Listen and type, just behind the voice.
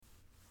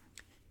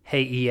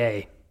Hey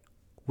EA,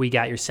 we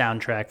got your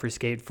soundtrack for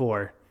Skate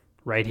 4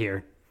 right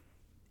here.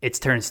 It's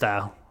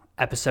Turnstile,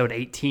 episode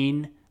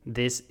 18.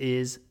 This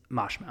is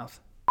Moshmouth.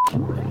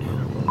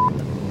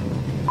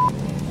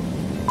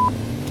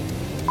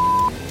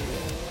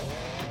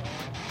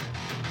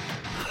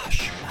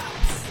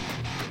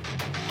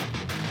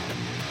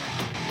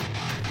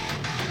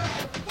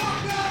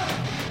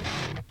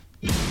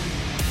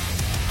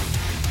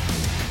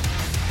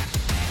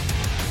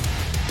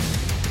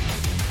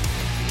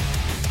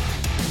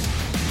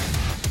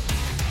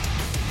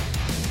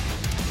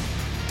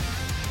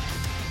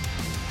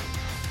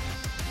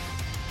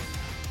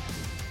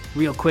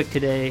 Real quick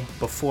today,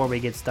 before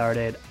we get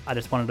started, I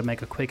just wanted to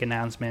make a quick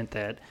announcement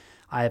that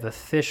I have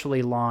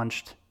officially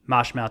launched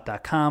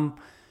moshmouth.com.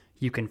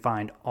 You can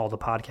find all the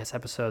podcast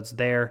episodes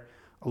there,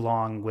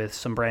 along with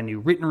some brand new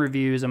written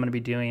reviews I'm going to be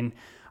doing.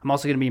 I'm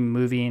also going to be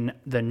moving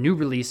the new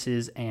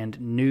releases and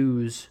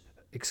news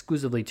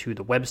exclusively to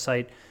the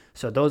website,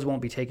 so those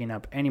won't be taking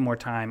up any more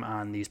time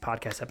on these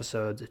podcast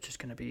episodes. It's just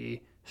going to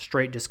be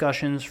straight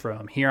discussions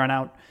from here on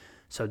out,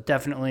 so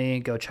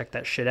definitely go check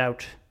that shit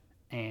out.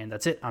 And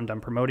that's it. I'm done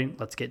promoting.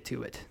 Let's get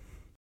to it.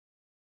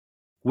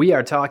 We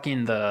are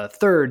talking the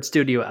third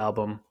studio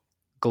album,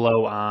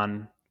 Glow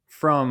On,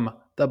 from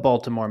the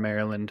Baltimore,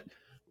 Maryland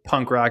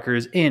punk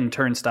rockers in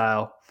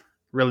Turnstile,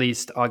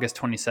 released August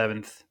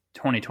 27th,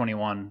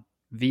 2021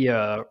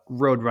 via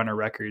Roadrunner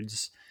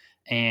Records.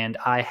 And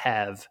I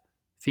have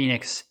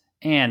Phoenix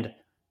and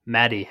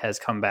Maddie has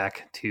come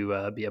back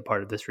to be a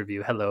part of this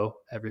review. Hello,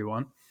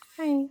 everyone.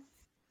 Hi.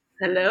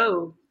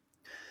 Hello.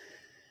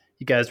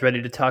 You guys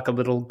ready to talk a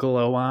little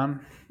Glow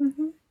On?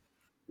 Mm-hmm.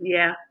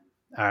 Yeah.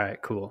 All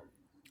right, cool.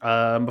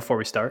 Before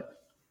we start,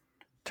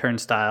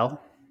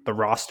 Turnstile, the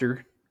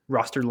roster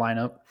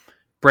lineup: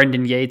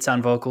 Brendan Yates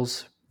on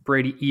vocals,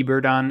 Brady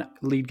Ebert on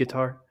lead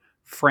guitar,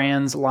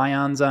 Franz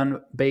Lyons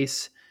on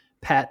bass,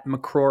 Pat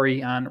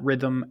McCrory on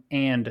rhythm,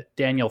 and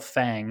Daniel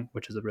Fang,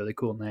 which is a really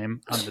cool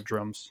name, on the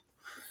drums.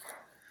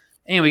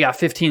 And we got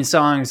 15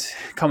 songs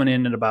coming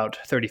in at about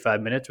 35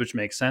 minutes, which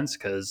makes sense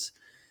because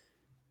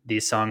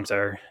these songs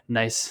are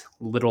nice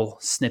little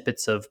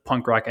snippets of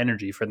punk rock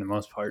energy for the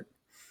most part.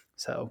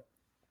 So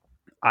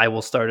I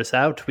will start us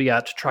out. We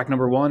got track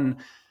number 1,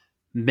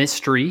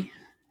 Mystery.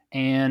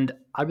 And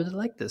I really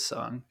like this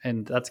song.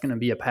 And that's going to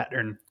be a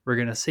pattern we're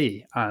going to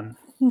see on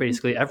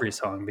basically every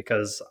song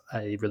because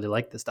I really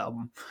like this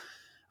album.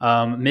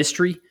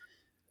 Mystery.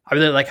 I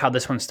really like how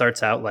this one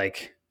starts out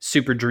like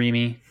super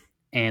dreamy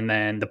and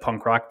then the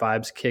punk rock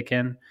vibes kick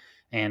in.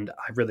 And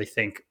I really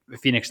think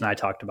Phoenix and I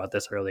talked about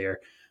this earlier,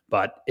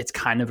 but it's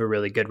kind of a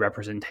really good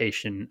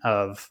representation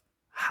of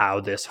how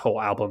this whole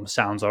album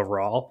sounds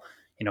overall.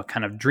 You know,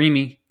 kind of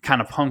dreamy,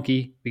 kind of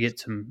punky. We get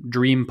some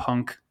dream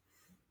punk.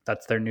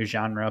 That's their new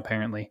genre,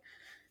 apparently.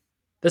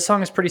 This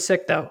song is pretty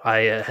sick, though.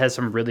 It has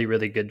some really,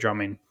 really good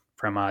drumming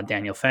from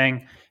Daniel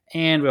Fang.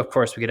 And, of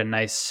course, we get a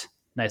nice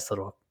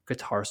little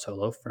guitar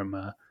solo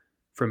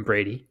from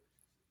Brady.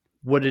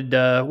 What did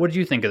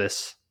you think of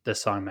this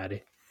song,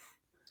 Maddie?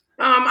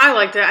 I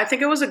liked it. I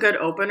think it was a good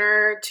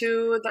opener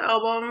to the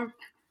album.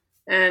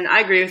 And I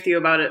agree with you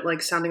about it,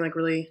 like sounding like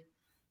really,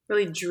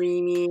 really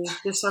dreamy.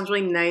 This sounds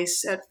really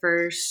nice at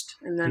first,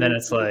 and then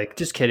it's like,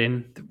 just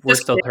kidding. We're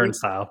still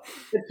Turnstile.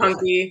 It's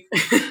punky.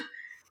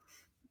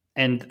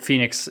 And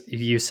Phoenix,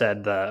 you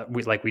said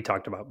we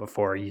talked about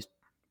before.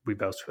 We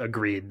both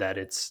agreed that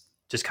it's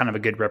just kind of a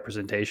good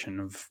representation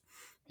of,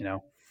 you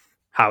know,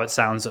 how it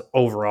sounds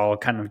overall.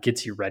 Kind of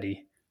gets you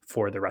ready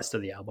for the rest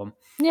of the album.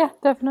 Yeah,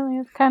 definitely.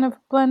 It kind of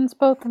blends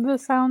both of the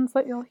sounds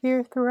that you'll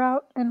hear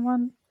throughout in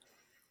one.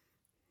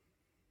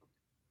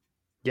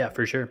 Yeah,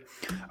 for sure.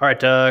 All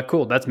right,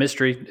 cool. That's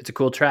Mystery. It's a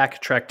cool track.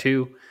 Track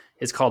 2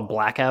 is called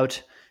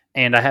Blackout.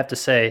 And I have to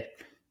say,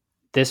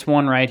 this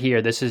one right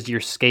here, this is your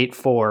Skate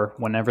 4.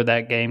 Whenever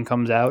that game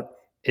comes out,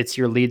 it's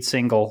your lead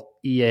single,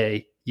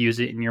 EA. Use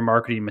it in your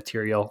marketing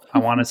material. I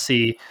want to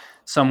see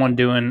someone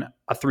doing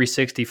a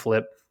 360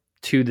 flip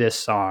to this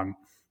song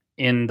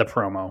in the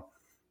promo.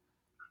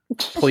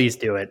 Please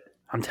do it.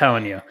 I'm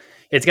telling you.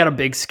 It's got a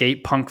big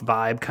skate punk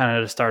vibe kind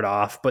of to start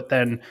off, but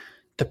then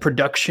the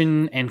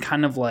production and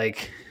kind of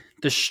like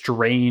the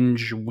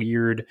strange,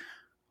 weird,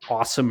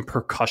 awesome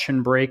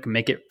percussion break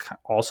make it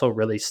also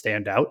really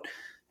stand out.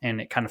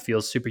 And it kind of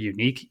feels super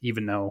unique,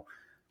 even though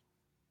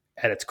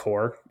at its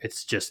core,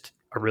 it's just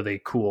a really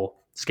cool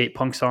skate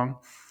punk song.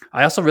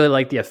 I also really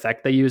like the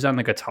effect they use on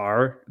the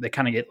guitar. They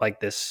kind of get like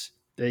this,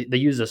 they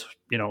use this,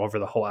 you know, over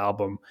the whole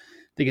album.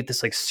 They get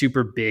this like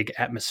super big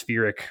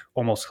atmospheric,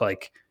 almost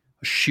like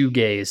a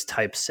shoegaze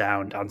type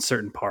sound on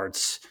certain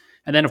parts.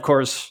 And then of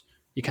course,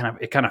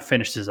 it kind of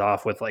finishes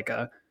off with like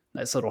a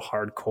nice little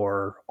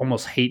hardcore,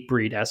 almost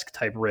Hatebreed-esque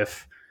type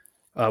riff.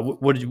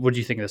 What did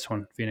you think of this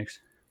one, Phoenix?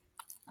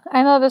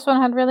 I know this one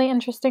had really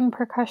interesting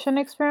percussion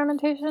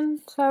experimentation,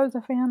 so I was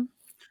a fan.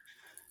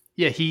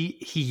 Yeah, he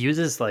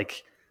uses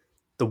like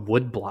the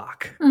wood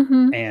block,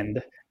 Mm-hmm.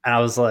 and I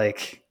was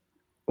like,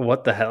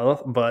 what the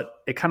hell? But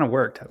it kind of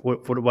worked.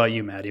 What about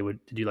you, Maddie?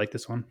 Did you like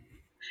this one?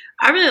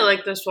 I really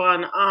like this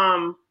one.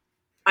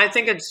 I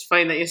think it's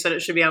funny that you said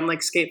it should be on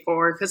like Skate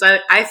Forward because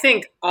I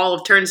think all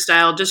of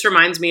Turnstile just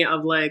reminds me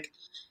of like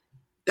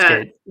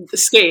that Skate.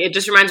 skate. It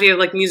just reminds me of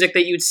like music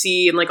that you'd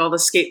see in like all the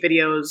skate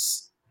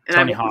videos. And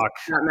Tony I've always Hawk.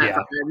 gotten that Yeah,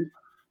 vibe.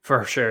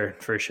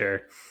 for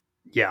sure.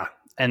 Yeah,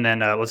 and then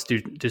let's do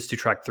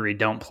track 3,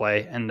 Don't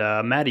Play. And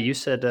Maddie, you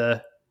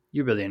said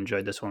you really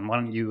enjoyed this one. Why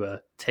don't you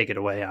take it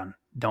away on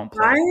Don't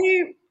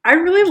Play? I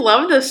really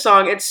love this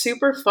song. It's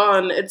super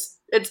fun. It's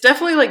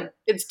definitely like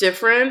it's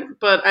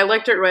different, but I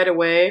liked it right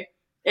away.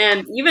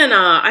 And even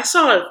I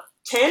saw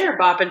Tanner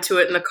bop into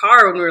it in the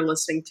car when we were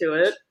listening to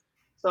it.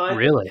 So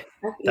Really?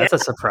 yeah, That's a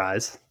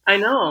surprise. I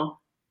know.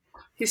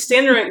 He's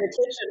standing right in the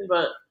kitchen,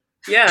 but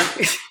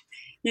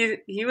yeah,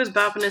 he was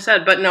bopping his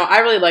head. But no, I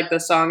really like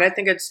this song. I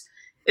think it's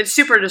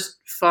super just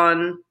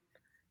fun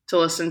to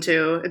listen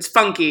to. It's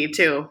funky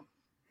too.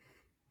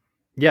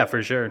 Yeah,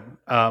 for sure.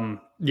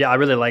 Yeah, I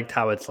really liked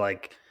how it's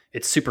like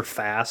it's super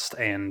fast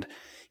and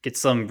gets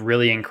some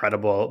really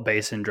incredible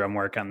bass and drum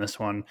work on this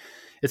one.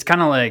 It's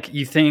kind of like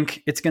you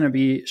think it's going to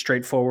be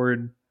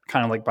straightforward,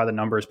 kind of like by the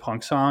numbers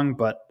punk song,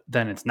 but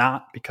then it's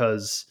not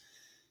because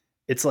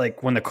it's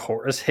like when the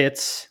chorus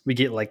hits, we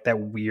get like that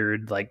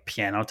weird like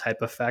piano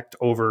type effect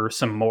over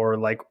some more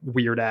like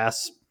weird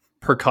ass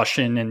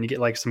percussion, and you get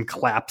like some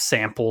clap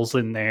samples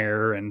in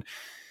there. And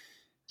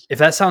if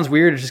that sounds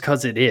weird, it's just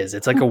because it is.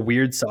 It's like a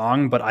weird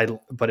song,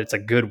 but it's a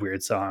good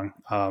weird song.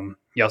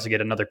 You also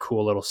get another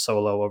cool little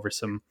solo over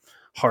some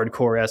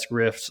hardcore-esque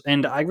riffs.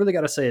 And I really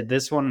got to say,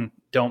 this one,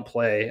 Don't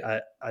Play,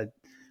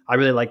 I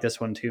really like this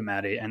one too,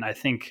 Maddie. And I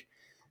think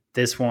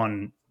this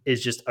one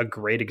is just a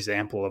great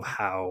example of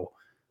how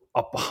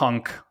a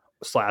punk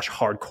 /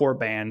 hardcore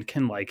band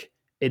can like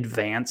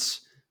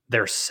advance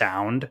their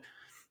sound,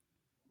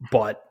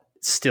 but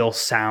still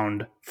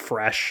sound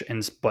fresh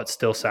but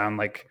still sound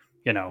like,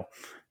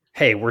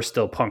 hey, we're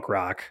still punk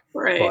rock,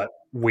 Right. but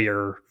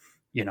we're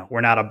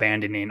not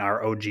abandoning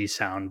our OG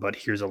sound, but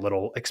here's a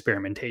little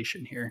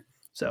experimentation here.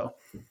 So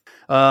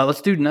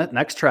let's do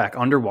next track,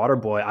 Underwater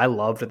Boy. I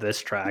loved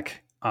this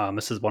track.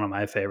 This is one of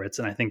my favorites,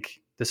 and I think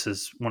this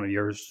is one of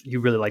yours.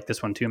 You really like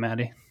this one too,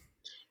 Maddie?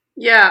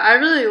 Yeah, I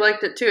really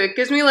liked it too. It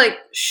gives me like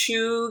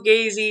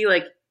shoegazy,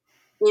 like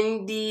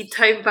indie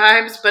type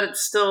vibes, but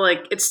it's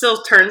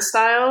still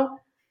Turnstile.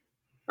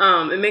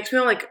 It makes me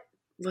like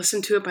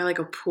listen to it by like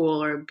a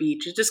pool or a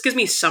beach. It just gives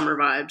me summer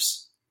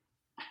vibes.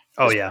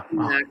 Oh yeah,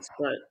 next,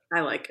 but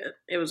I like it.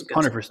 It was a good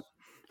 100%.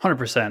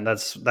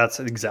 100%. That's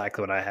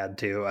exactly what I had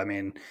too. I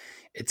mean,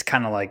 it's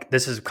kind of like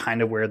this is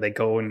kind of where they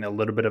go in a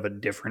little bit of a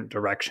different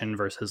direction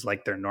versus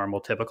like their normal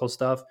typical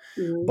stuff.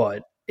 Mhm.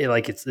 But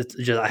it's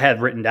just I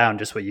had written down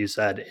just what you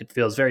said. It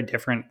feels very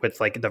different with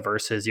like the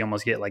verses. You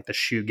almost get like the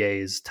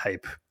shoegaze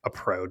type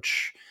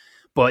approach.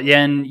 But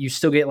yeah, and you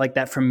still get like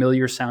that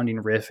familiar sounding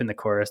riff in the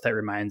chorus that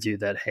reminds you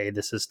that hey,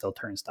 this is still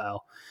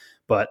Turnstile.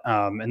 But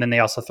and then they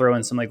also throw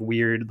in some like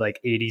weird like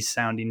 80s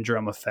sounding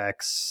drum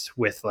effects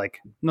with like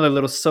another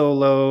little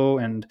solo.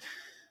 And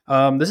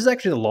this is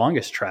actually the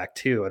longest track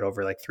too, at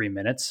over like 3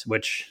 minutes,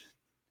 which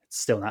it's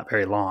still not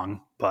very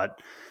long,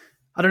 but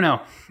I don't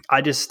know.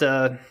 I just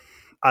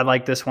I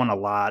like this one a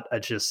lot. It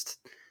just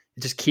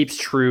keeps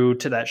true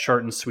to that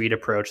short and sweet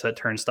approach that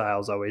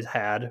Turnstile's always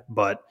had,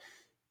 but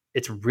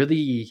it's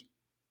really,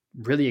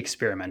 really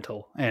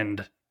experimental,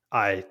 and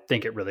I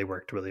think it really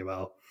worked really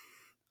well.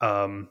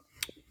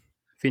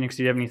 Phoenix,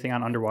 do you have anything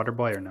on Underwater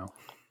Boy or no?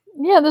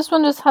 Yeah, this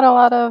one just had a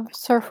lot of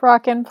surf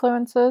rock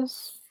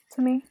influences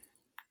to me.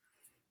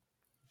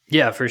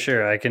 Yeah, for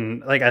sure. I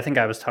think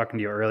I was talking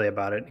to you earlier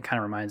about it. It kind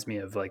of reminds me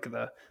of like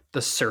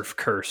the Surf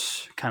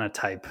Curse kind of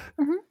type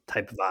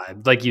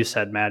vibe. Like you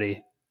said,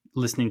 Maddie,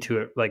 listening to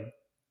it like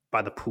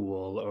by the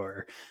pool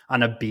or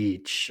on a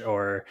beach,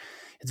 or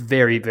it's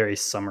very, very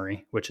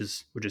summery, which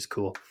is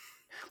cool.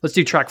 Let's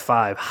do track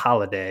 5,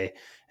 Holiday.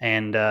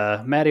 And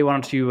Maddie, why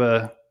don't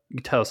you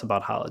tell us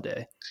about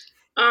Holiday?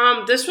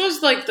 This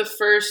was like the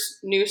first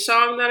new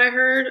song that I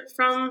heard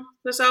from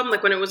this album,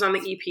 like when it was on the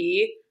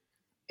EP.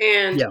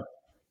 And yeah,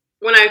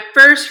 when I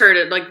first heard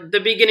it, like the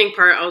beginning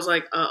part, I was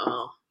like,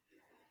 uh-oh.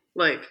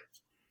 Like,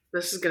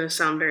 this is gonna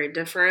sound very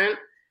different.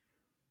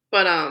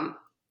 But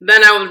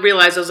then I would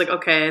realize I was like,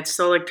 okay, it's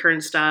still like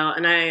Turnstile,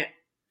 and I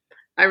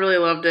really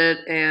loved it,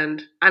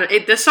 and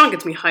this song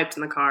gets me hyped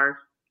in the car.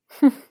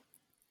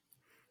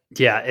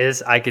 Yeah,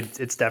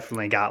 it's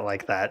definitely got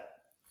like that,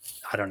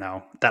 I don't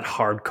know, that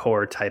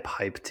hardcore type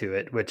hype to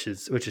it, which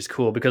is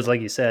cool because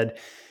like you said,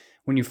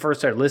 when you first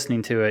start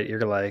listening to it,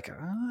 you're like,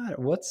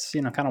 what's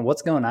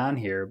what's going on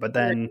here? But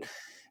then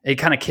it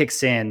kind of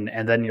kicks in,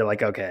 and then you're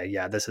like, okay,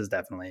 yeah, this is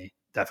definitely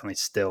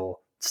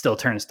still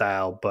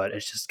Turnstile, but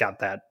it's just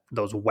got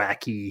those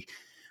wacky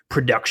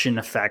production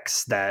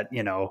effects that,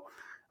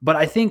 but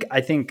I think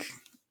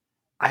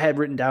I had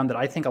written down that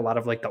I think a lot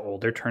of like the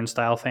older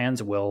Turnstile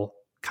fans will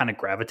kind of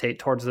gravitate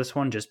towards this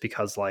one just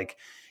because like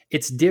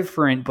it's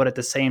different, but at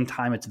the same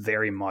time, it's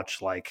very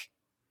much like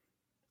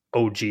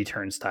OG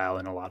Turnstile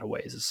in a lot of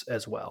ways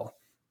as well.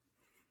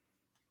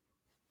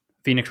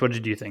 Phoenix, what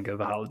did you think of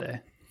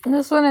Holiday?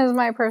 This one is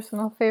my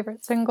personal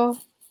favorite single.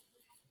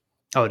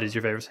 Oh, it is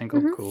your favorite single?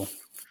 Mm-hmm. Cool.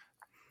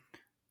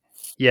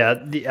 Yeah,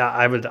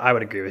 I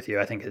would agree with you.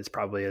 I think it's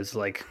probably is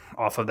like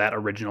off of that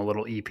original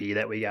little EP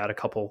that we got only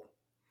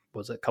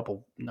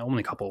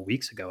a couple of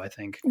weeks ago, I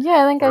think.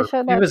 Yeah, I think I Or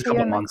showed it that was a to you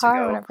couple in the months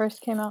car ago. when it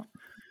first came out.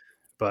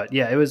 But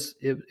yeah, it was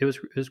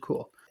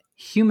cool.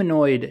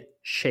 Humanoid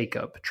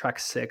Shakeup, track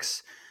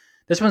 6.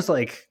 This one's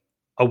like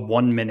a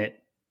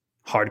 1-minute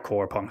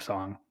hardcore punk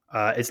song.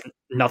 It's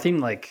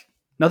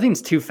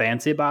nothing's too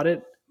fancy about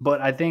it,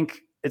 but I think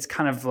it's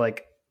kind of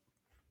like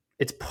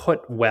it's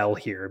put well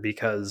here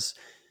because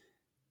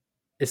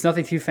it's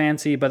nothing too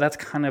fancy, but that's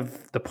kind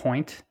of the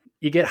point.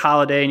 You get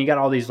Holiday and you got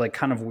all these like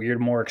kind of weird,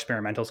 more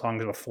experimental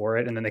songs before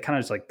it, and then they kind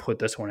of just like put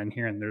this one in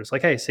here, and they're just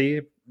like, hey,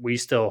 see, we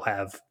still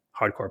have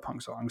hardcore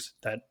punk songs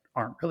that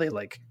aren't really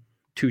like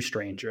too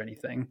strange or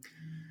anything.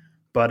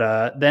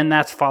 But then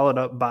that's followed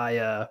up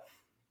by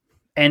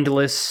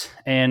Endless,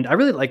 and I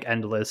really like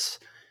Endless.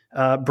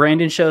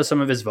 Brandon shows some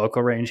of his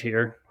vocal range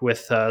here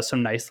with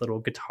some nice little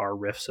guitar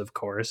riffs, of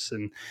course,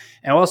 and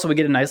also we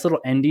get a nice little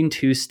ending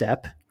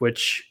 2-step,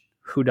 which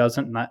who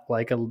doesn't not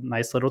like a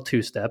nice little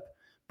 2-step?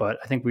 But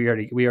I think we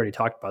already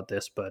talked about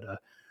this, but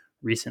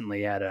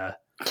recently at a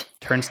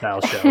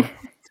Turnstile show,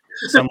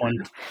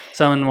 someone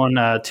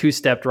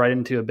 2-stepped right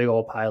into a big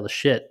old pile of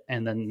shit,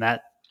 and then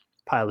that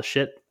pile of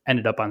shit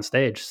ended up on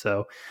stage.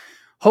 So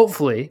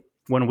hopefully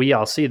when we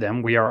all see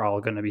them, we are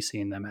all going to be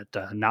seeing them at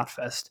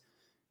Knotfest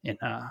in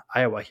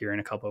Iowa here in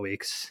a couple of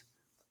weeks.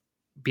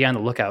 Be on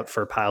the lookout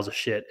for piles of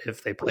shit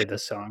if they play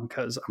this song,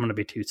 because I'm gonna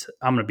be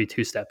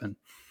 2-stepping.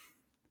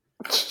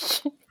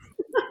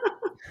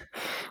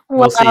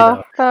 We'll see,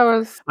 though. That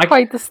was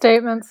quite the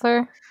statement,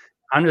 sir.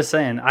 I'm just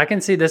saying, I can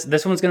see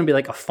this one's gonna be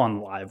like a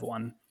fun live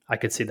one. I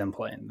could see them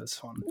playing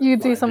this one.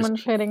 You'd see someone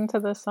shading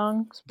to this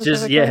song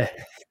specifically.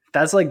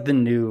 That's like the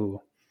new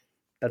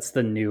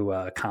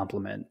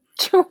compliment.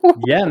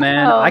 Yeah,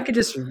 man. Oh. I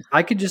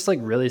could just like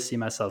really see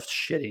myself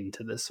shitting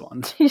to this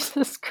one.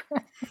 Jesus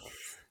Christ.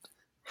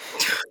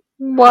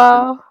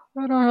 Wow.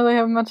 I don't really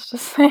have much to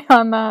say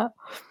on that.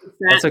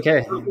 That's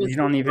okay. You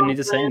don't even need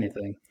to say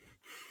anything.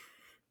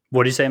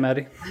 What do you say,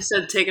 Maddie? I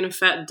said taking a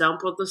fat dump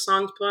with the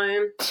songs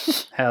playing.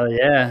 Hell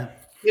yeah.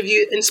 Give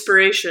you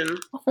inspiration.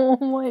 Oh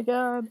my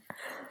god.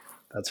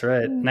 That's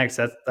right. Next,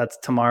 that's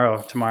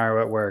tomorrow.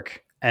 Tomorrow at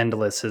work.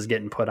 Endless is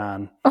getting put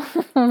on.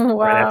 Wow.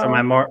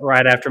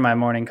 Right after my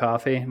morning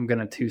coffee, I'm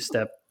gonna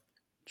 2-step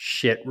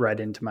shit right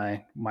into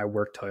my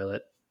work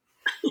toilet.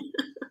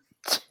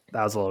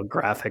 That was a little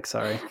graphic.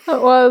 Sorry.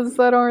 It was.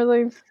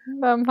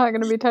 I'm not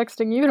gonna be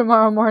texting you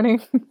tomorrow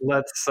morning.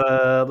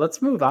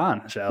 Let's move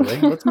on, shall we?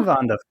 Let's move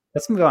on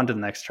to the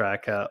next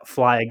track.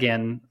 Fly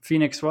Again.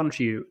 Phoenix, why don't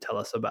you tell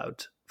us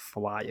about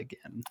Fly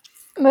Again?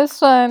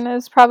 This one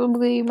is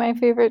probably my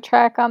favorite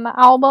track on the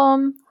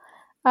album.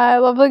 I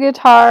love the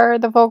guitar,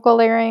 the vocal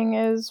layering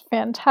is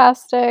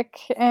fantastic,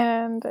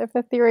 and if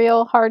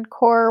ethereal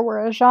hardcore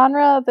were a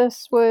genre,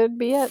 this would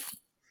be it.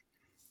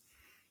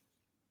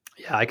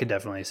 Yeah, I could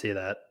definitely see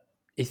that.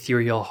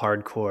 Ethereal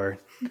hardcore.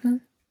 Mm-hmm.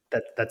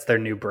 That's their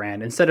new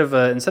brand. Instead of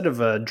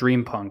a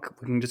dream punk,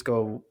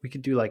 we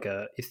could do like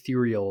a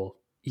ethereal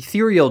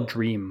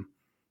dream.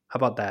 How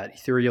about that?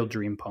 Ethereal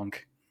dream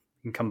punk.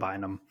 You can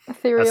combine them.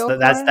 Ethereal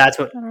that's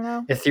what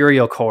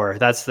ethereal core.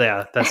 That's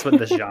what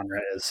this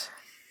genre is.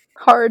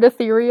 Hard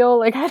ethereal,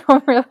 like I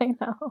don't really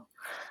know.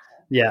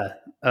 Yeah.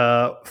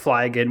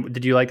 Fly Again.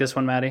 Did you like this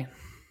one, Maddie?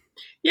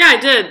 Yeah, I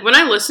did. When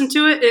I listened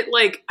to it,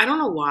 I don't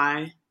know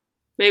why.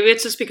 Maybe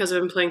it's just because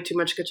I've been playing too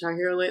much Guitar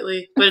Hero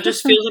lately, but it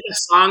just feels like a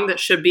song that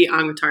should be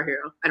on Guitar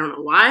Hero. I don't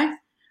know why,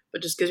 but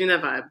it just gives me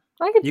that vibe.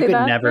 I could see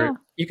that.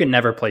 You could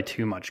never play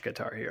too much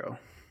Guitar Hero.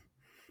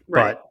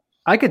 Right. But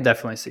I could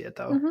definitely see it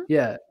though. Mm-hmm.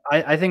 Yeah.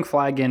 I think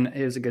Fly Again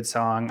is a good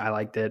song. I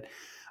liked it.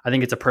 I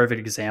think it's a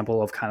perfect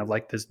example of kind of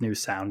like this new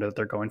sound that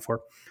they're going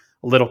for.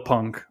 A little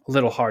punk, a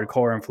little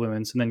hardcore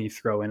influence, and then you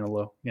throw in a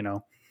little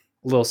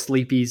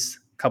sleepies,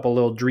 a couple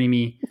little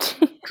dreamy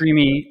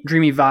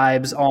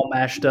vibes all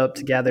mashed up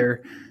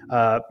together.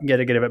 Get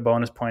a bit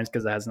bonus points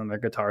because it has another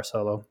guitar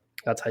solo.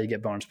 That's how you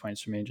get bonus points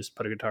for me. Just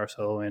put a guitar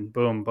solo in,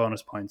 boom,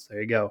 bonus points. There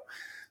you go.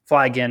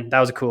 Fly Again. That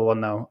was a cool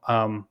one though.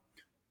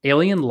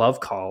 Alien Love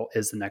Call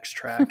is the next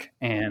track,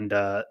 and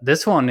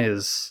this one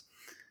is.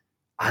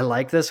 I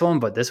like this one,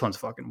 but this one's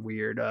fucking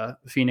weird.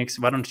 Phoenix,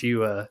 why don't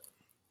you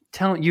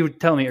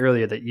tell me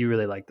earlier that you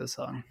really like this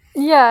song?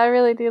 Yeah, I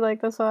really do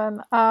like this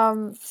one.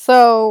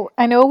 So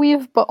I know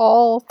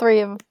all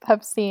three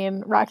have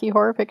seen Rocky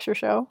Horror Picture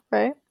Show,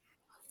 right?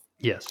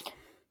 Yes.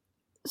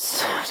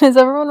 So, does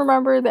everyone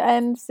remember the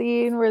end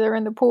scene where they're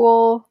in the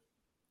pool?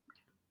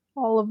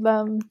 All of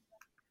them.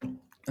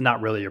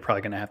 Not really. You're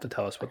probably going to have to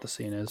tell us what the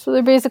scene is. So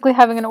they're basically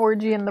having an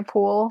orgy in the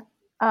pool.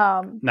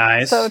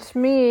 Nice. So to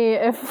me,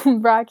 if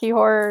Rocky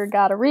Horror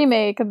got a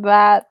remake,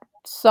 that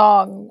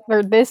song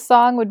or this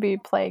song would be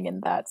playing in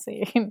that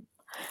scene.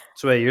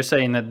 So wait, you're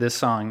saying that this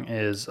song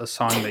is a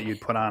song that you'd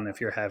put on if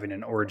you're having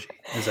an orgy?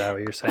 Is that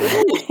what you're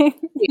saying?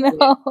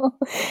 No,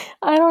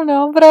 I don't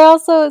know. But I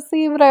also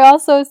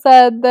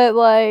said that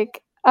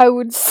like I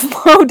would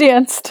slow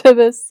dance to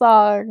this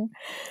song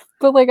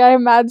But like I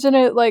imagine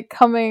it like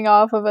coming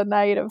off of a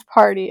night of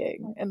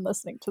partying and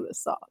listening to this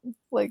song.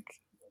 Like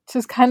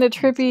just kind of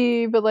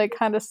trippy, but like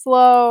kind of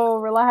slow,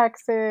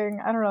 relaxing.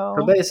 I don't So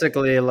know.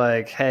 basically,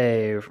 like,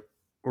 hey,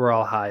 we're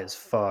all high as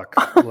fuck.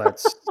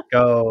 Let's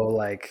go,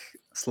 like,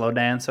 slow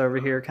dance over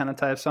here kind of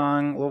type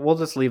song. We'll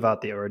just leave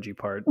out the orgy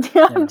part.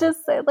 Yeah, You I'm know.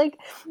 just saying, like,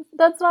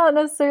 that's not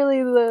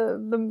necessarily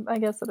the. I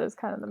guess it is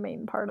kind of the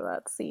main part of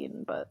that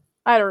scene, but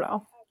I don't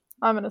know.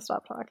 I'm gonna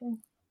stop talking.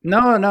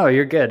 No,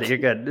 you're good. You're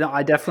good. No,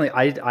 I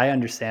definitely, I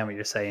understand what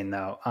you're saying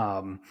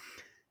though.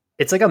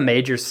 It's like a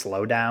major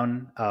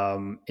slowdown,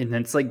 and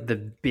then it's like the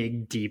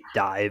big deep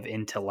dive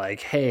into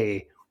like,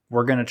 hey,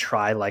 we're gonna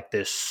try like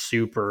this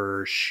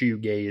super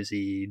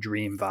shoegazy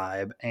dream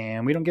vibe,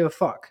 and we don't give a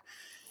fuck.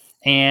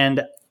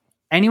 And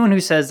anyone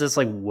who says this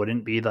like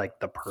wouldn't be like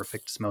the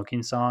perfect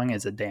smoking song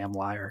is a damn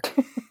liar.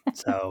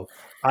 So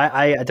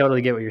I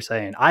totally get what you're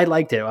saying. I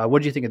liked it.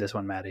 What did you think of this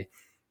one, Maddie?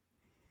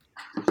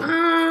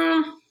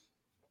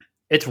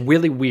 It's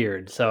really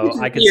weird. So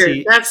I could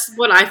see. That's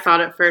what I thought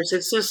at first.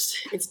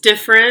 It's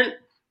different,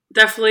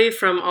 definitely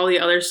from all the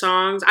other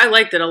songs. I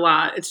liked it a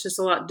lot. It's just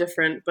a lot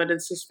different, but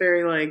it's just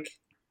very like.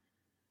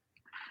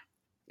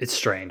 It's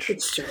strange.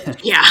 It's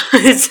strange. Yeah.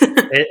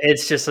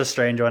 It's just a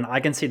strange one.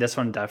 I can see this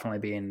one definitely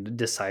being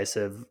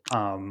decisive,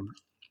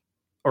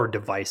 or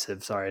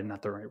divisive. Sorry,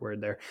 not the right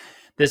word there.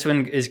 This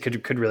one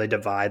could really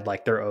divide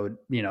like their own,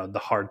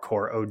 the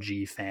hardcore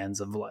OG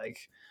fans of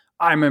like,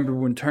 I remember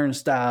when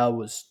Turnstile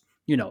was,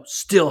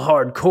 still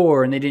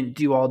hardcore and they didn't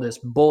do all this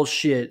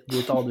bullshit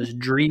with all this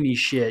dreamy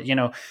shit.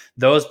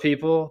 Those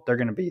people,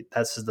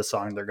 this is the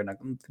song they're going to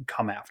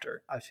come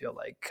after, I feel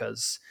like,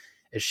 because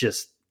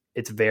it's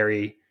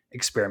very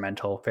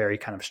experimental, very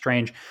kind of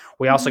strange.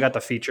 We also got the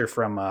feature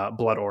from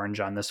Blood Orange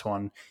on this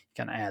one.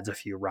 Kind of adds a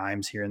few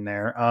rhymes here and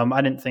there.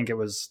 I didn't think it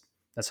was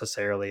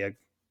necessarily a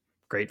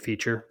great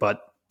feature, but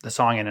the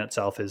song in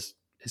itself is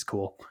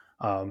cool.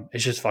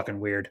 It's just fucking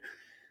weird.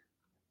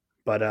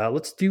 But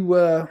let's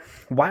do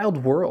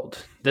Wild World.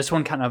 This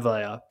one kind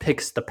of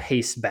picks the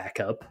pace back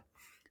up.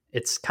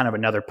 It's kind of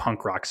another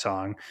punk rock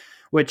song,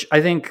 which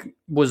I think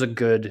was a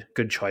good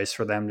choice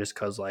for them, just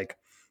because like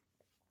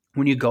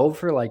when you go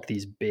for like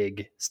these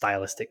big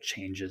stylistic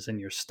changes in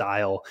your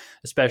style,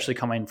 especially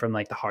coming from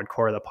like the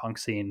hardcore or the punk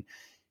scene,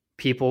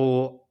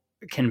 people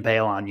can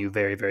bail on you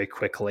very, very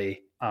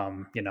quickly,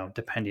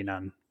 depending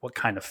on what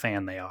kind of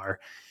fan they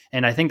are.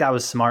 And I think that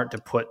was smart to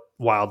put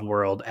Wild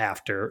World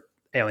after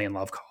Alien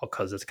Love Call,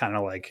 because it's kind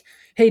of like,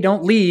 hey,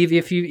 don't leave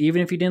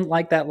even if you didn't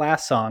like that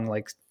last song,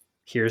 like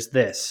here's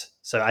this.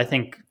 So I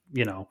think,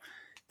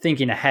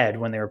 thinking ahead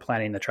when they were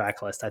planning the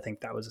track list, I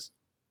think that was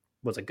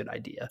a good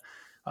idea.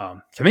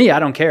 To me, I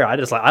don't care.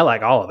 I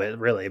like all of it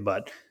really,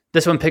 but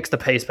this one picks the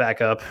pace back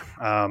up.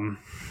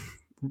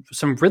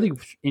 Some really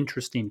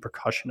interesting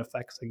percussion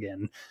effects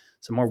again,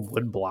 some more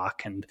wood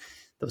block and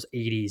those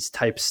 80s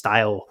type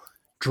style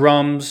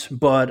drums.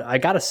 But I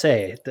gotta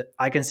say that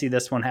I can see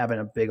this one having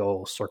a big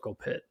old circle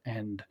pit,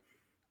 and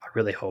I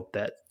really hope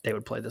that they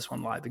would play this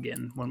one live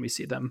again when we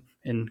see them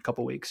in a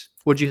couple weeks.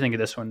 What do you think of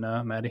this one,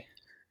 Maddie?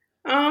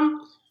 I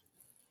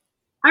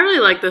really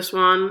like this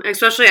one,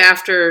 especially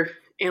after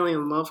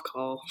Alien Love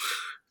Call.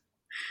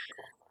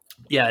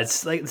 Yeah,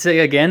 it's like,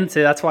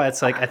 that's why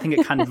it's like, I think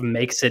it kind of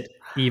makes it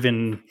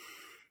even,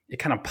 it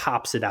kind of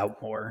pops it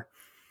out more.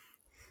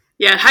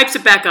 Yeah, it hypes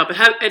it back up. It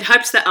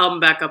hypes the album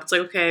back up. It's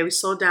like, okay, we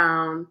slowed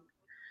down,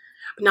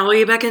 but now we'll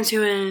get back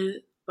into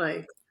it.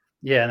 Like,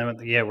 yeah, and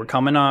then, we're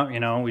coming up.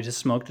 We just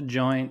smoked a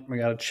joint. We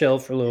got to chill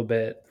for a little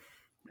bit,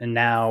 and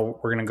now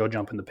we're gonna go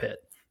jump in the pit.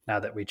 Now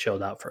that we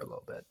chilled out for a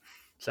little bit,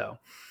 so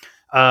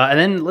and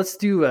then let's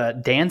do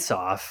Dance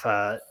Off.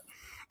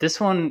 This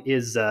one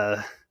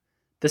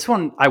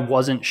I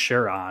wasn't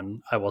sure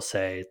on. I will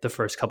say the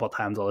first couple of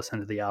times I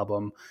listened to the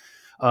album.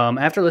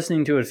 After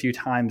listening to it a few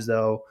times,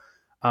 though.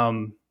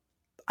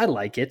 I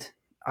like it.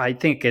 I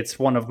think it's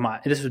one of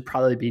this would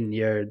probably be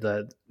near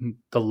the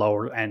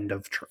lower end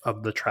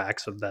of the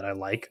tracks that I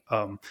like.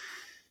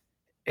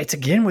 It's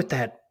again with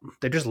that,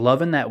 they're just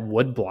loving that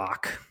wood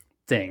block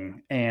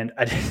thing. And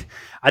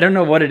I don't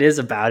know what it is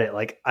about it.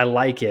 Like, I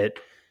like it,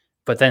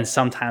 but then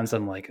sometimes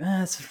I'm like,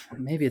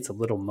 maybe it's a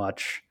little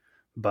much,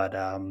 but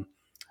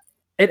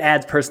it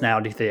adds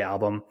personality to the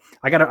album.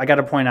 I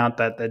gotta point out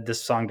that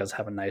this song does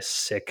have a nice,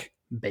 sick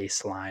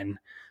bass line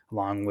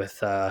along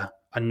with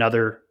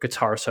another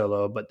guitar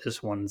solo, but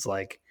this one's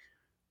like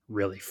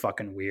really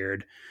fucking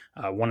weird.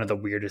 One of the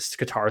weirdest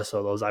guitar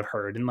solos I've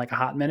heard in like a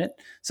hot minute.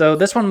 So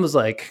this one was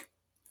like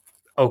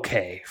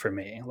okay for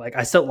me. Like,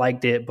 I still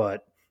liked it,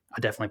 but I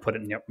definitely put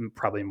it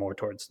probably more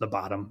towards the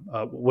bottom.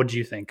 What do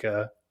you think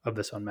of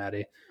this one,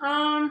 Maddie?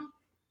 I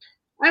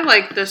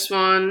like this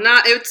one.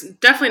 It's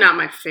definitely not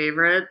my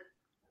favorite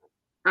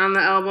on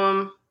the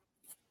album.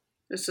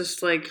 It's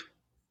just like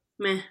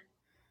meh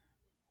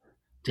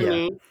to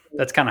me.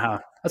 That's kind of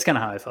how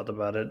I felt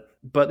about it.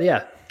 But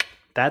yeah,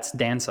 that's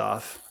Dance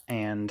Off,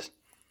 and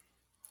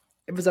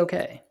it was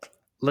okay.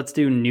 Let's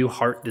do New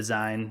Heart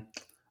Design.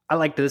 I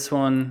like this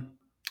one.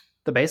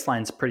 The bass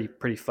line's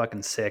pretty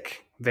fucking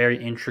sick.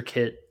 Very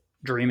intricate.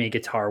 dreamy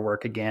guitar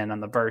work again on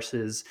the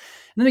verses.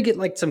 And then we get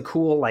like some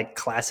cool, like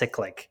classic,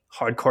 like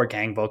hardcore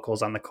gang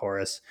vocals on the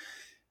chorus.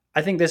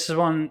 I think this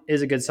one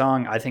is a good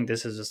song. I think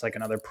this is just like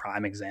another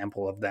prime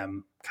example of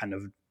them kind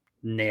of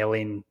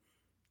nailing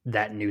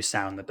that new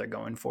sound that they're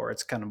going for.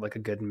 It's kind of like a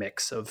good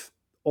mix of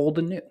old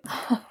and new.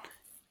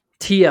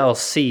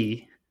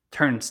 TLC,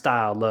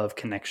 Turnstile Love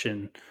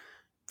Connection.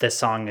 This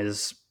song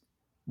is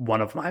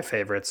one of my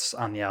favorites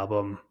on the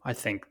album. I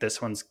think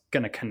this one's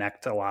going to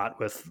connect a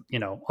lot with, a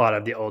lot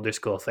of the older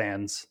school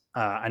fans.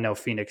 I know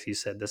Phoenix, you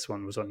said this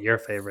one was one of your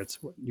favorites.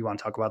 You want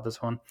to talk about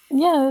this one?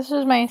 Yeah, this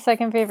is my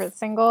second favorite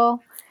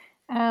single.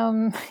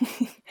 I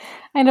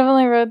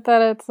definitely wrote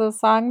that it's a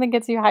song that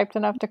gets you hyped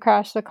enough to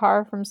crash the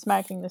car from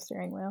smacking the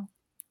steering wheel.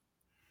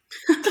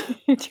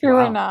 True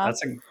or not?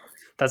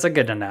 That's a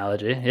good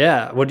analogy.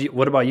 Yeah.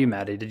 What about you,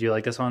 Maddie? Did you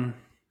like this one?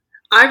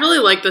 I really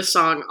like this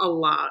song a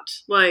lot.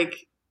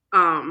 Like,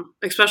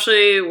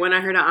 especially when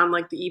I heard it on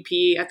like the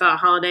EP, I thought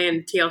Holiday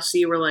and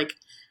TLC were like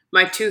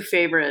my two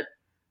favorite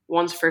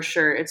ones for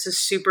sure. It's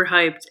just super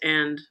hyped,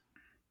 and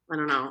I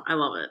don't know, I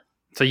love it.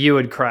 So you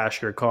would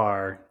crash your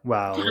car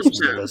while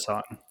listening to this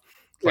song,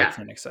 like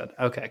Phoenix said.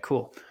 Okay,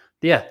 cool.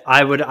 Yeah,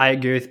 I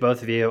agree with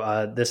both of you.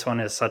 This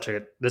one's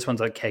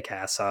a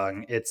kick-ass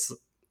song. It's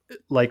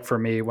like, for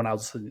me, when I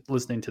was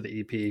listening to the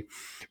EP,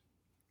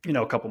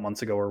 a couple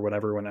months ago or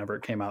whatever, whenever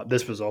it came out,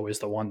 this was always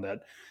the one that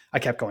I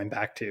kept going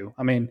back to.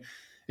 I mean,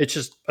 it's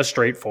just a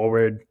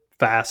straightforward,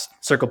 fast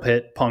circle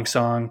pit punk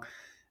song.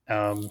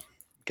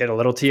 Get a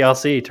little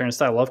TLC,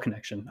 Turnstile Love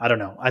Connection. I don't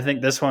know. I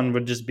think this one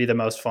would just be the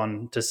most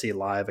fun to see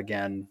live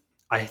again.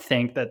 I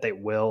think that they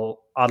will,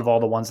 out of all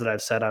the ones that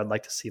I've said I'd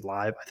like to see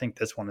live, I think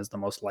this one is the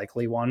most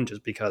likely one,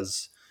 just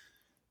because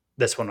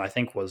this one, I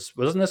think,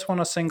 wasn't this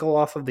one a single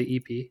off of the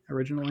EP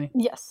originally?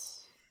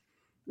 Yes.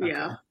 Okay.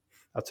 Yeah.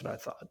 That's what I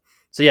thought.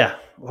 So yeah,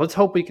 let's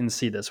hope we can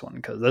see this one,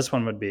 because this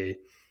one would be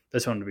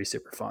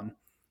super fun.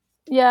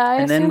 Yeah,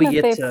 I assume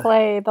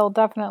if they'll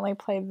definitely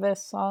play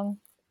this song.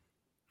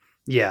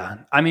 Yeah,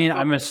 I mean,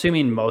 I'm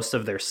assuming most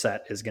of their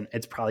set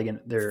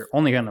they're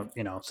only gonna,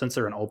 since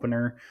they're an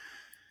opener,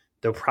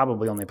 they'll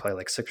probably only play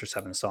like 6 or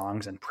 7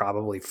 songs, and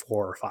probably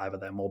 4 or 5 of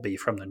them will be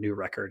from the new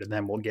record, and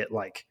then we'll get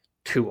like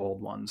 2 old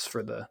ones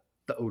for the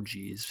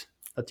OGs.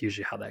 That's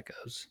usually how that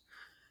goes.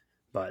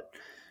 But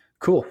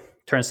cool.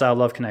 Turnstile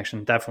Love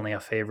Connection, definitely a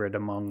favorite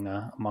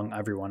among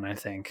everyone, I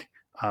think.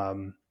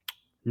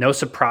 No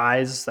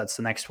Surprise, that's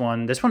the next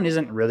one. This one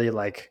isn't really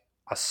like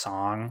a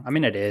song. I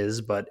mean, it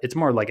is, but it's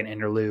more like an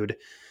interlude.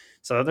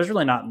 So there's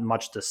really not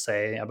much to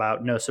say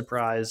about No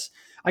Surprise.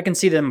 I can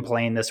see them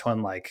playing this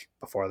one like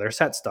before their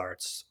set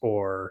starts,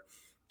 or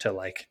to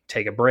like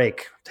take a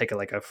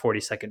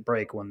 40-second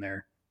break when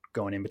they're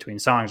going in between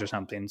songs or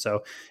something.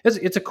 So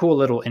it's a cool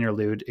little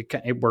interlude.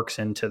 It works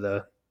into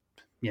the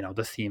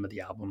theme of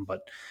the album,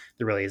 but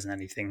there really isn't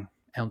anything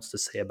else to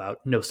say about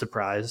No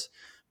Surprise.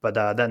 But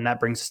then that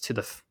brings us to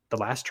the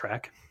last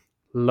track,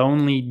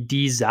 Lonely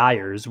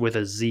Desires, with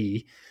a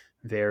Z.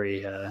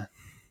 Very,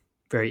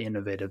 very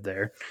innovative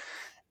there.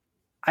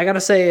 I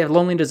gotta say,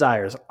 Lonely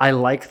Desires, I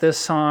like this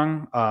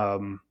song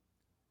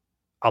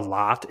a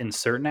lot in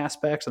certain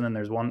aspects, and then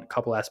there's a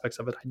couple aspects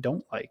of it I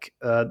don't like.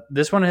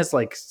 This one has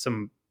like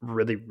some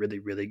really, really,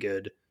 really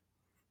good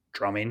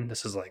drumming.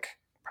 This is like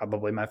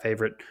probably my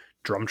favorite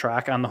drum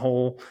track on the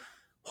whole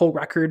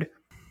record.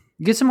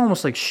 You get some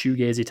almost like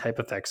shoegazy type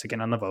effects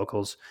again on the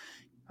vocals.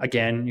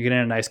 Again, you're getting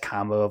a nice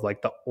combo of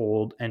like the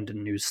old and the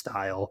new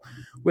style.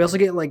 We also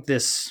get like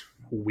this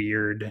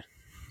weird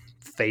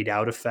fade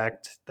out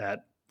effect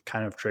that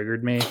kind of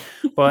triggered me.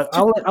 But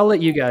I'll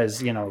let you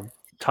guys,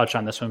 touch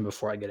on this one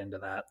before I get into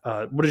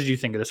that. What did you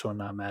think of this one,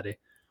 Maddie?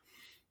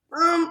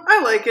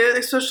 I like it,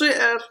 especially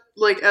as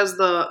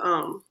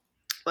the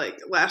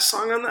last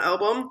song on the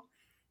album.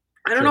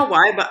 I don't know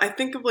why, but I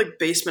think of like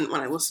Basement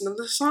when I listen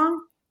to this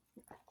song.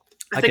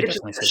 I think it's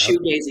just a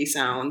shoegazy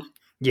sound.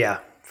 Yeah,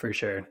 for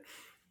sure.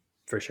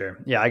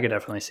 Yeah, I could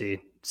definitely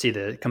see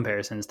the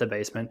comparisons to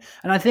Basement.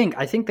 And I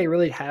think they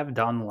really have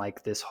done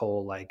like this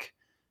whole like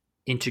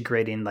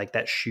integrating like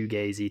that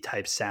shoegazy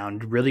type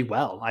sound really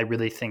well. I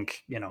really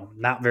think,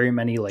 not very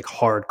many like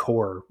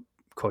hardcore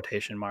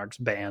quotation marks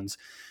bands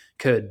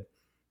could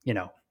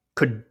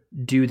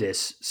do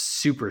this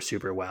super,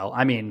 super well.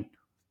 I mean,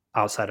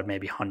 outside of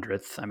maybe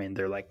 100th, I mean,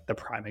 they're like the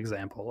prime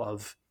example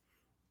of,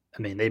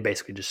 they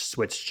basically just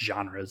switched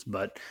genres.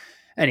 But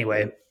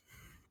anyway,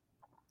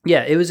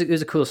 yeah, it was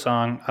a cool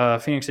song.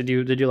 Phoenix, did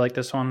you like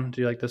this one?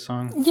 Do you like this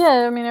song?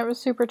 Yeah, it was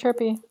super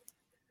trippy.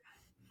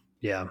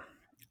 Yeah.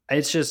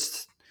 It's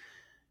just,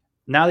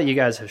 now that you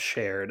guys have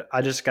shared,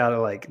 I just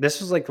gotta like, this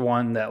was like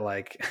one that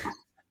like,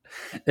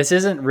 this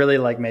isn't really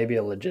like maybe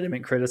a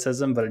legitimate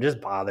criticism, but it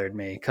just bothered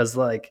me because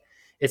like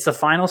it's the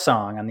final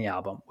song on the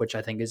album, which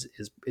I think is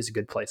a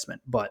good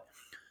placement, but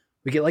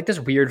we get like this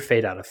weird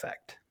fade out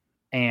effect.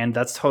 And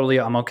that's totally,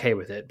 I'm okay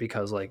with it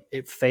because like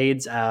it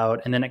fades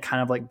out and then it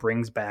kind of like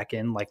brings back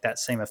in like that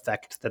same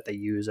effect that they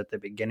use at the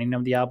beginning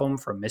of the album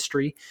from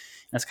Mystery.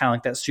 And it's kind of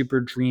like that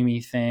super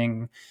dreamy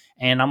thing.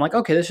 And I'm like,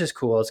 okay, this is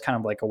cool. It's kind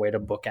of like a way to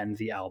bookend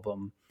the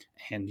album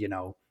and,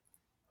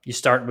 You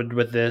start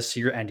with this,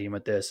 you're ending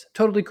with this.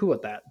 Totally cool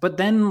with that. But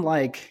then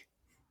like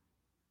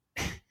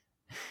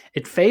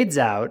it fades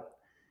out,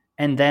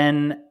 and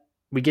then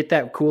we get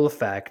that cool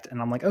effect,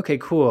 and I'm like, okay,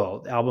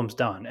 cool, the album's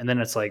done. And then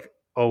it's like,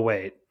 oh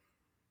wait,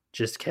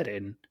 just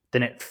kidding.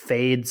 Then it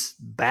fades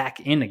back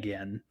in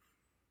again,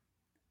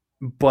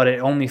 but it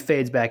only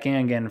fades back in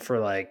again for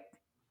like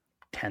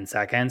 10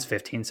 seconds,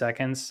 15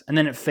 seconds, and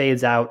then it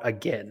fades out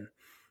again.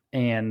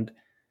 And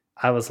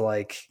I was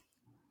like,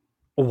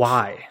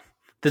 why?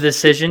 The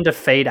decision to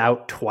fade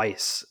out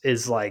twice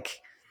is like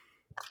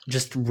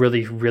just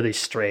really, really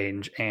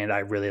strange, and I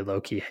really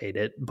low-key hate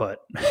it, but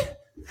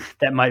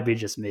that might be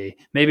just me.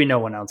 Maybe no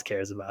one else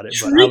cares about it,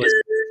 but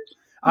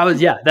I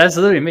was yeah, that's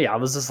literally me. I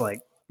was just like,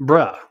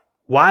 bruh,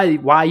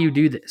 why you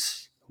do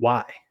this?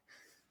 Why?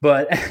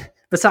 But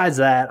besides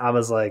that, I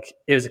was like,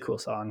 it was a cool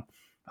song.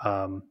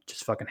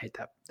 Just fucking hate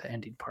the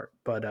ending part.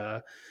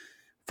 But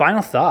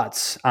final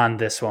thoughts on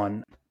this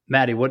one.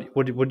 Maddie,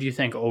 what do you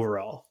think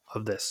overall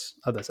of this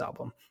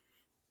album?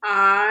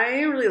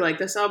 I really like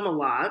this album a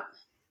lot.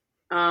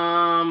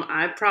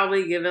 I'd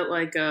probably give it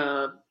like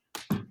a,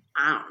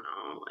 I don't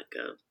know, like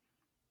a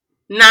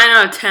 9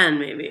 out of 10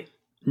 maybe.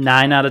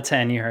 9 out of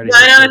 10, you heard it.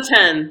 9 out of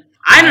 10.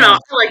 I don't know.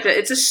 I like that.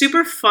 It's a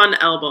super fun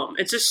album.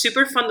 It's just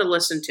super fun to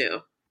listen to.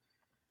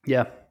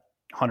 Yeah,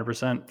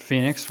 100%.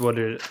 Phoenix, what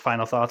are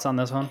final thoughts on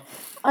this one?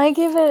 I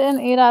give it an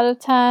 8 out of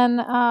 10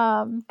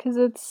 because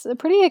it's a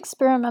pretty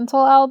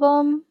experimental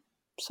album,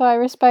 so I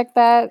respect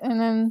that. And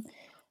then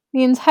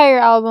the entire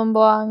album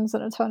belongs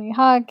in a Tony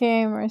Hawk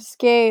game or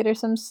Skate or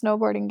some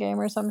snowboarding game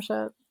or some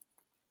shit.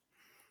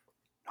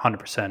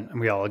 100%. And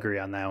we all agree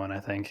on that one, I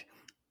think.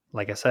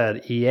 Like I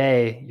said,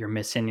 EA, you're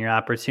missing your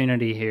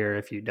opportunity here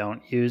if you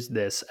don't use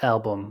this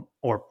album,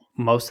 or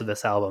most of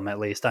this album at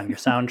least, on your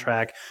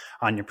soundtrack,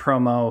 on your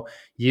promo.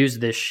 Use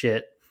this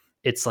shit.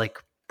 It's like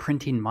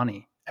printing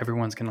money.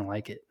 Everyone's going to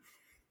like it.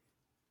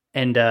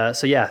 And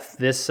so yeah,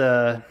 this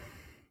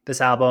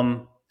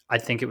album, I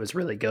think it was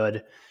really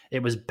good.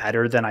 It was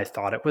better than I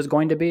thought it was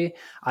going to be.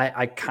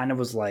 I kind of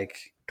was like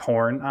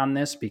torn on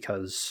this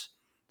because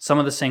some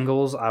of the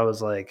singles I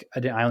was like,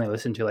 I only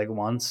listened to like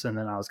once, and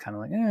then I was kind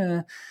of like,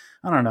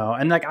 I don't know.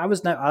 And like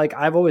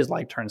I've always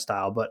liked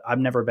Turnstile, but I've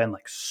never been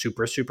like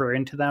super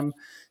into them.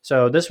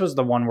 So this was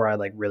the one where I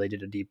like really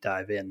did a deep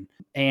dive in,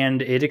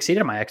 and it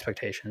exceeded my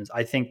expectations.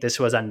 I think this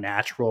was a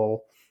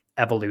natural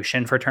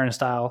evolution for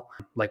Turnstile.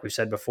 Like we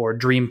said before,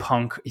 dream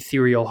punk,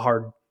 ethereal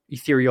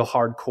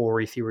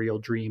hardcore, ethereal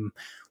dream,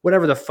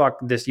 whatever the fuck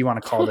this you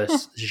want to call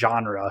this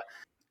genre.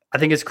 I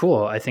think it's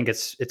cool. I think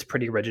it's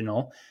pretty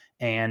original,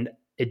 and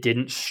it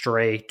didn't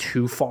stray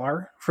too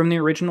far from the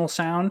original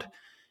sound,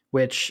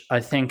 which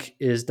I think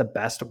is the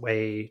best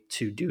way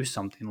to do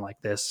something like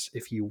this.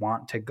 If you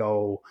want to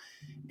go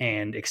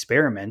and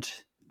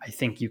experiment, I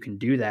think you can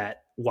do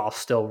that while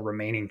still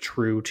remaining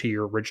true to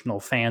your original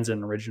fans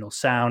and original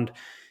sound,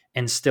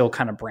 and still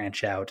kind of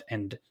branch out.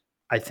 And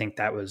I think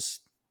that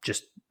was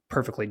just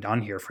perfectly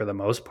done here for the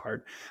most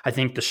part. I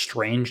think the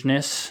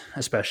strangeness,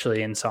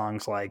 especially in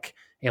songs like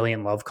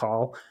Alien Love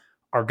Call,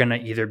 are going to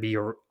either be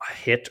a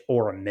hit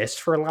or a miss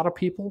for a lot of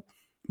people.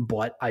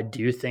 But I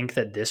do think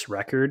that this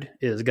record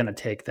is going to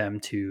take them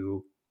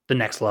to the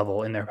next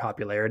level in their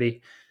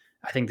popularity.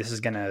 I think this is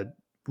going to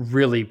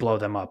really blow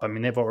them up. I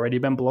mean, they've already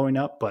been blowing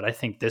up, but I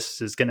think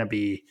this is going to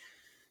be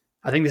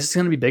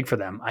big for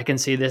them. I can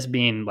see this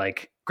being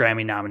like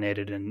Grammy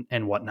nominated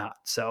and whatnot.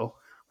 So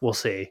we'll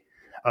see.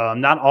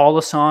 Not all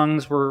the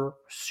songs were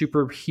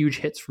super huge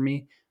hits for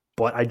me,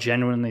 but I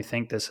genuinely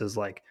think this is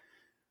like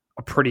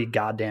a pretty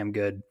goddamn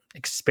good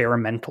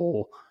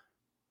experimental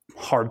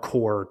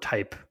hardcore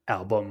type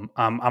album.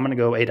 I'm going to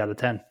go 8 out of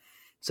 10.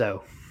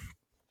 So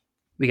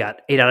we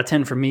got 8 out of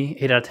 10 for me,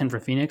 8 out of 10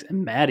 for Phoenix,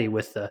 and Maddie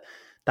with the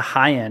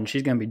high end.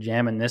 She's going to be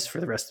jamming this for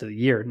the rest of the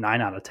year,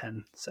 9 out of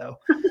 10. So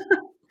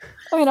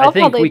I mean, I'll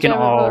probably jam it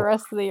for the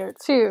rest of the year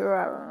too.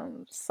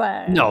 I'm just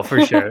saying. No,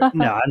 for sure.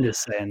 No, I'm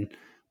just saying.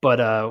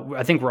 But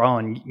I think we're all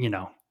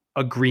in,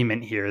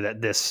 agreement here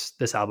that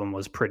this album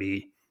was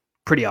pretty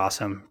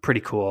awesome,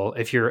 pretty cool.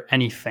 If you're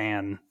any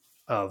fan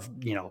of,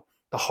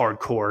 the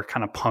hardcore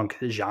kind of punk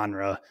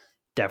genre,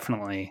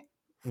 definitely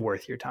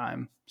worth your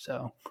time.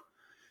 So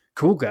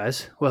cool,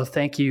 guys. Well,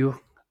 thank you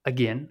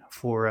again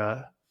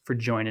for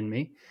joining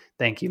me.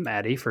 Thank you,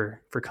 Maddie,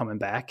 for coming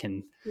back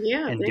and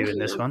doing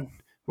this one.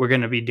 We're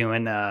going to be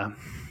doing in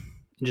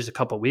just a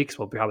couple of weeks.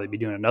 We'll probably be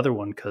doing another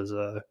one because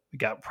we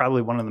got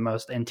probably one of the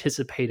most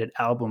anticipated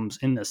albums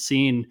in the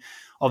scene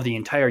of the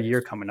entire year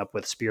coming up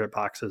with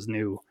Spiritbox's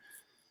new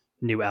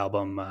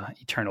album,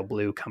 Eternal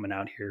Blue, coming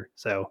out here.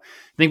 So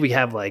I think we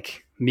have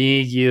like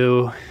me,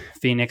 you,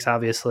 Phoenix,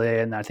 obviously,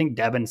 and I think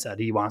Devin said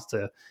he wants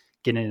to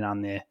get in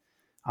on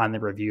the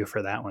review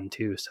for that one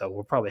too. So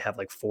we'll probably have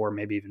like 4,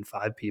 maybe even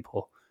 5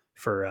 people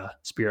for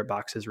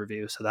Spiritbox's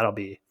review. So that'll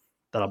be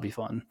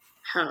fun.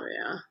 Hell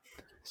yeah!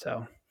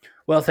 So,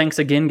 well, thanks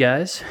again,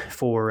 guys,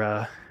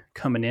 for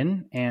coming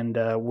in, and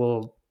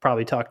we'll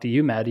probably talk to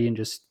you, Maddie, in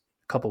just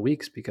a couple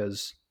weeks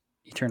because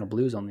Eternal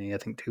Blue is only, I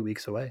think, 2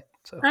 weeks away.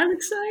 So I'm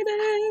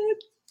excited.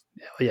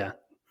 Yeah.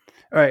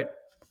 All right.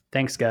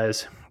 Thanks,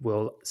 guys.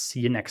 We'll see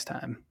you next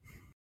time.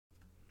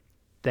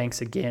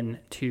 Thanks again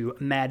to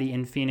Maddie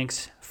in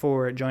Phoenix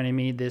for joining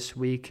me this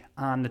week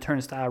on the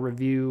Turnstile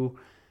Review.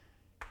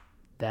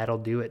 That'll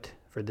do it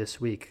for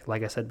this week.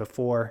 Like I said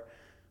before,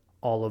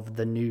 all of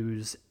the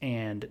news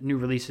and new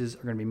releases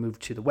are going to be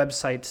moved to the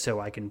website so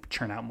I can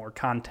churn out more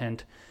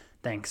content.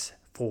 Thanks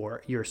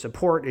for your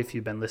support if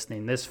you've been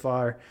listening this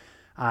far.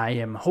 I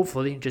am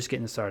hopefully just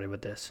getting started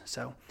with this.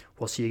 So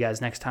we'll see you guys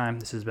next time.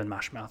 This has been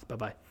Moshmouth.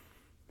 Bye-bye.